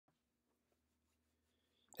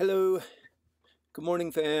Hello, good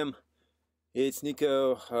morning, fam. It's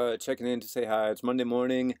Nico checking in to say hi. It's Monday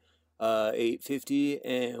morning, 8:50,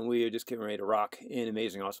 and we are just getting ready to rock an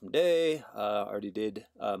amazing, awesome day. Already did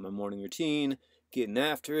my morning routine, getting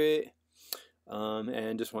after it,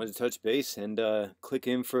 and just wanted to touch base and click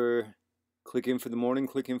in for the morning,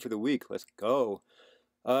 click in for the week. Let's go.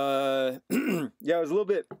 Yeah, I was a little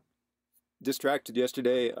bit distracted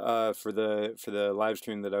yesterday for the live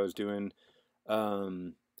stream that I was doing.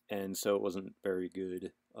 And so it wasn't very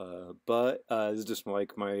good. But this is just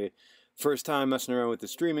like my first time messing around with the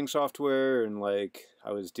streaming software, and like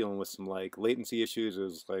I was dealing with some like latency issues. It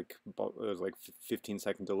was like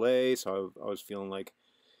 15-second delay, so I was feeling like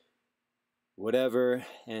whatever,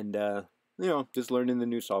 and just learning the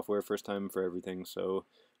new software, first time for everything. So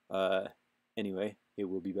uh, anyway, it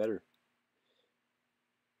will be better.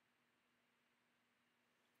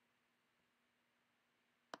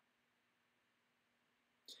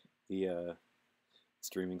 The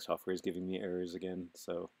streaming software is giving me errors again,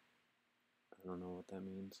 so I don't know what that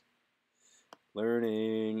means.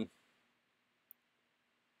 Learning.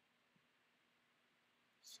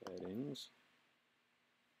 Settings.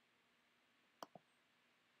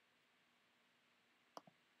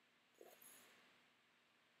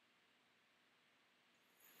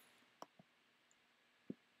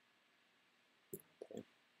 Okay.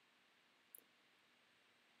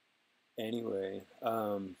 Anyway,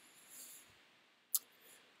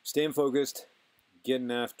 staying focused,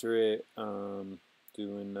 getting after it,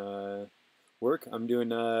 doing work. I'm doing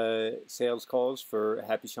sales calls for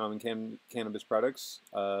Happy Shaman cannabis products.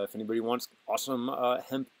 If anybody wants awesome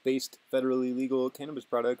hemp-based federally legal cannabis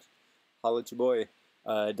products, holla at your boy.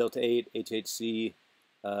 Delta 8, HHC,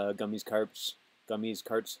 gummies, carts,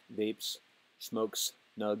 vapes, smokes,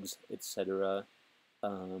 nugs, etc.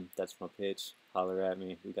 That's my pitch. Holler at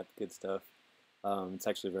me. We got the good stuff. It's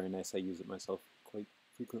actually very nice. I use it myself quite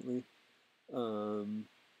frequently.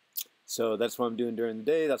 So that's what I'm doing during the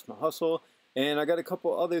day. That's my hustle. And I got a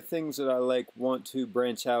couple other things that I like want to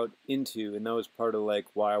branch out into, and that was part of like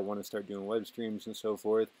why I want to start doing web streams and so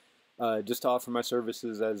forth. Just to offer my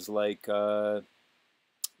services as like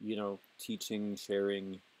teaching,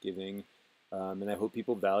 sharing, giving. And I hope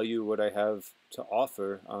people value what I have to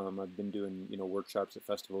offer. I've been doing, workshops at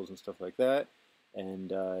festivals and stuff like that,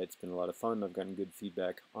 and it's been a lot of fun. I've gotten good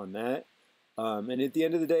feedback on that. And at the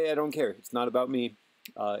end of the day, I don't care. It's not about me.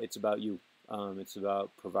 It's about you. It's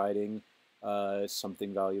about providing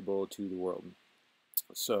something valuable to the world.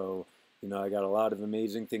 So, I got a lot of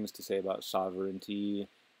amazing things to say about sovereignty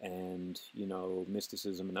and,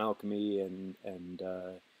 mysticism and alchemy and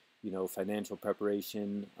financial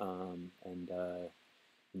preparation, and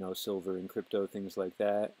silver and crypto, things like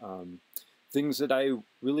that. Things that I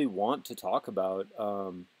really want to talk about.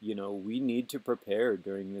 We need to prepare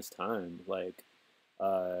during this time. Like,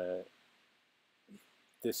 the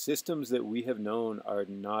systems that we have known are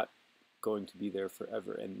not going to be there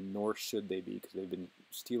forever, and nor should they be, because they've been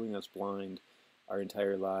stealing us blind our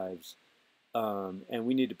entire lives. And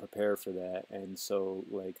we need to prepare for that. And so,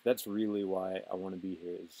 like, that's really why I want to be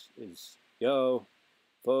here. Is yo,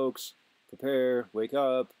 folks, prepare, wake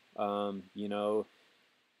up.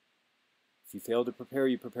 If you fail to prepare,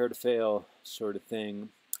 you prepare to fail, sort of thing.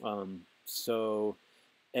 So,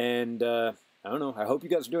 and I don't know. I hope you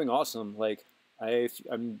guys are doing awesome. Like,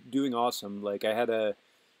 I'm doing awesome. Like, I had a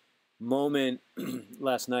moment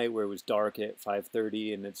last night where it was dark at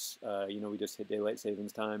 5:30, and it's we just hit daylight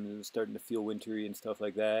savings time, and it was starting to feel wintry and stuff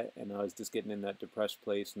like that, and I was just getting in that depressed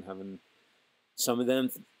place and having some of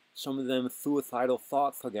them suicidal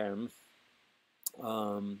thoughts again,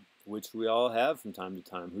 which we all have from time to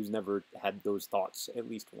time. Who's never had those thoughts at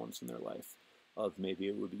least once in their life of maybe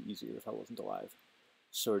it would be easier if I wasn't alive,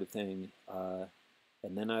 sort of thing.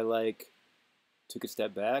 And then I like took a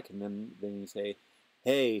step back, and then you say,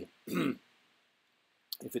 hey,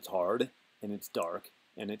 if it's hard and it's dark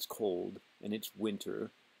and it's cold and it's winter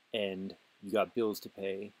and you got bills to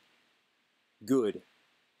pay, good.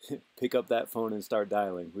 Pick up that phone and start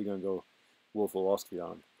dialing. We're gonna go Wolf of Wall Street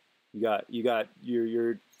on. You got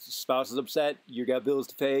your spouse is upset. You got bills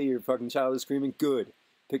to pay. Your fucking child is screaming. Good.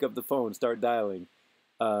 Pick up the phone. Start dialing.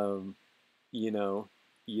 Your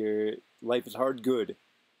life is hard. Good.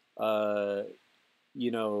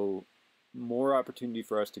 More opportunity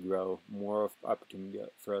for us to grow, more opportunity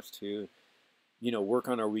for us to, work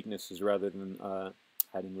on our weaknesses rather than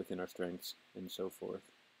hiding within our strengths and so forth.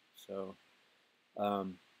 So,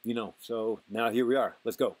 so now here we are.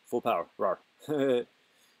 Let's go. Full power. Rawr.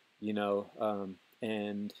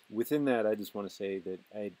 And within that, I just want to say that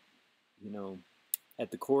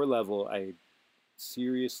at the core level, I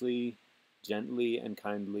seriously gently and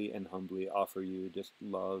kindly and humbly offer you just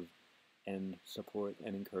love and support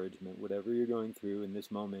and encouragement. Whatever you're going through in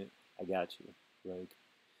this moment, I got you. Like,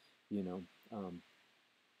 you know,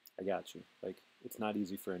 I got you. Like, it's not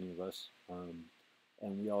easy for any of us.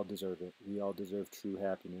 And we all deserve it. We all deserve true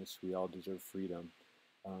happiness. We all deserve freedom.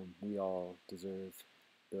 We all deserve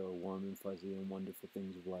the warm and fuzzy and wonderful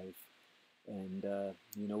things of life. And,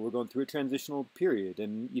 we're going through a transitional period.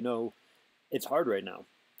 And, it's hard right now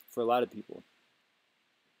for a lot of people.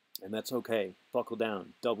 And that's okay. Buckle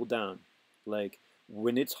down. Double down. Like,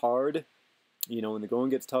 when it's hard, when the going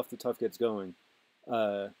gets tough, the tough gets going.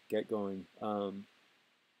 Get going.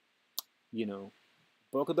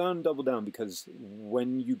 Buckle down and double down, because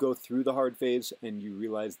when you go through the hard phase and you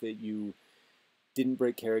realize that you didn't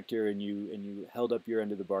break character and you held up your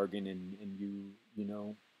end of the bargain and you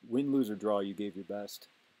win, lose, or draw, you gave your best,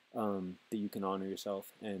 that you can honor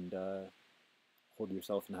yourself and hold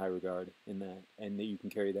yourself in high regard in that, and that you can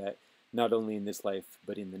carry that not only in this life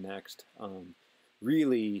but in the next.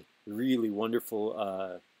 Really, really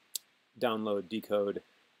wonderful download, decode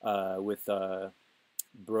with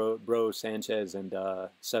Bro Sanchez and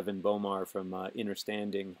Seven Bomar from Inner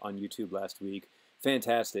Standing on YouTube last week.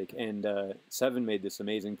 Fantastic. And Seven made this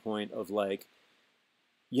amazing point of, like,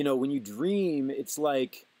 when you dream, it's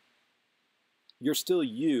like you're still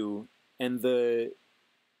you, and the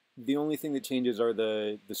only thing that changes are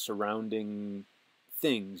the surrounding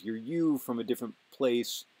things. You're you from a different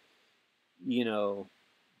place,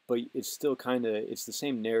 but it's still it's the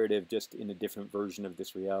same narrative, just in a different version of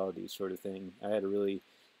this reality, sort of thing. I had a really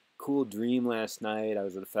cool dream last night. I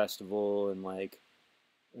was at a festival, and like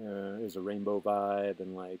it was a rainbow vibe,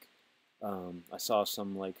 and like I saw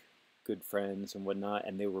some like good friends and whatnot,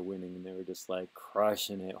 and they were winning, and they were just like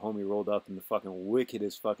crushing it. Homie rolled up in the fucking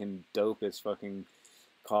wickedest, fucking dopest fucking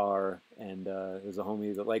car, and there's a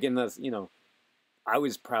homie that, like, and that's, I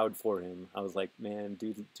was proud for him. I was like, man,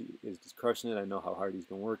 dude is just crushing it. I know how hard he's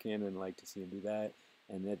been working, and like to see him do that.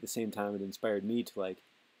 And at the same time, it inspired me to, like,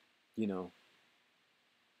 to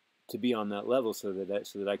be on that level, so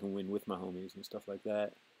that I can win with my homies and stuff like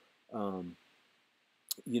that. And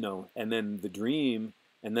then the dream,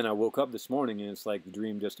 and then I woke up this morning, and it's like the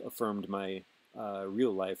dream just affirmed my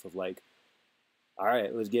real life of, like, all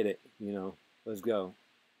right, let's get it, let's go.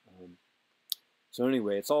 So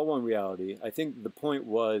anyway, it's all one reality. I think the point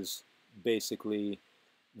was basically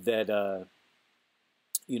that,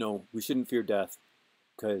 we shouldn't fear death,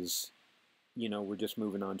 because, we're just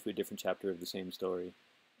moving on to a different chapter of the same story.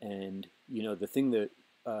 And, the thing that,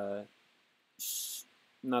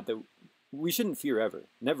 not that, we shouldn't fear ever,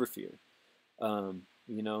 never fear.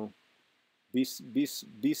 Be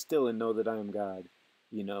still and know that I am God,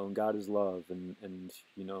 and God is love, and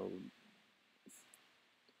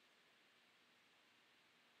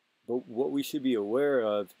but what we should be aware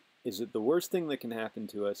of is that the worst thing that can happen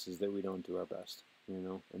to us is that we don't do our best,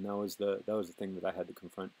 and that was the thing that I had to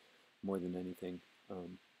confront more than anything,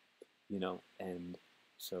 and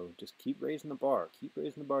so just keep raising the bar, keep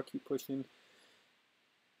pushing,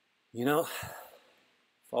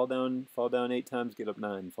 fall down 8 times, get up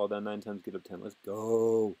 9, fall down 9 times, get up 10, let's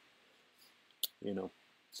go,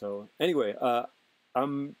 so anyway,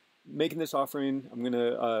 I'm making this offering. I'm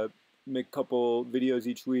gonna make a couple videos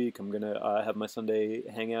each week. I'm gonna have my Sunday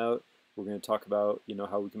hangout. We're gonna talk about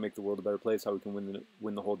how we can make the world a better place, how we can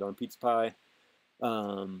win the whole darn pizza pie,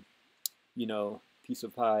 piece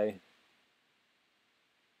of pie,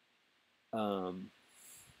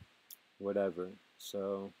 whatever.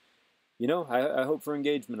 So I hope for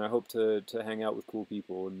engagement. I hope to hang out with cool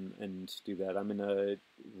people and do that. I'm in a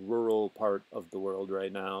rural part of the world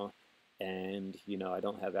right now, and I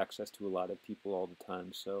don't have access to a lot of people all the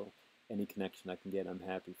time, so any connection I can get, I'm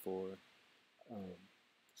happy for.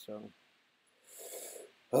 So,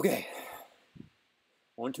 okay.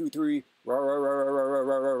 1, 2, 3. Rawr, rawr, rawr, rawr,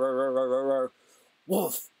 rawr, rawr, rawr, rawr, rawr.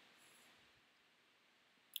 Wolf.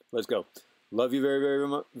 Let's go. Love you very, very,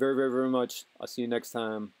 very, very, very much. I'll see you next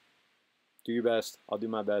time. Do your best. I'll do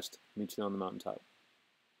my best. Meet you on the mountaintop.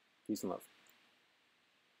 Peace and love.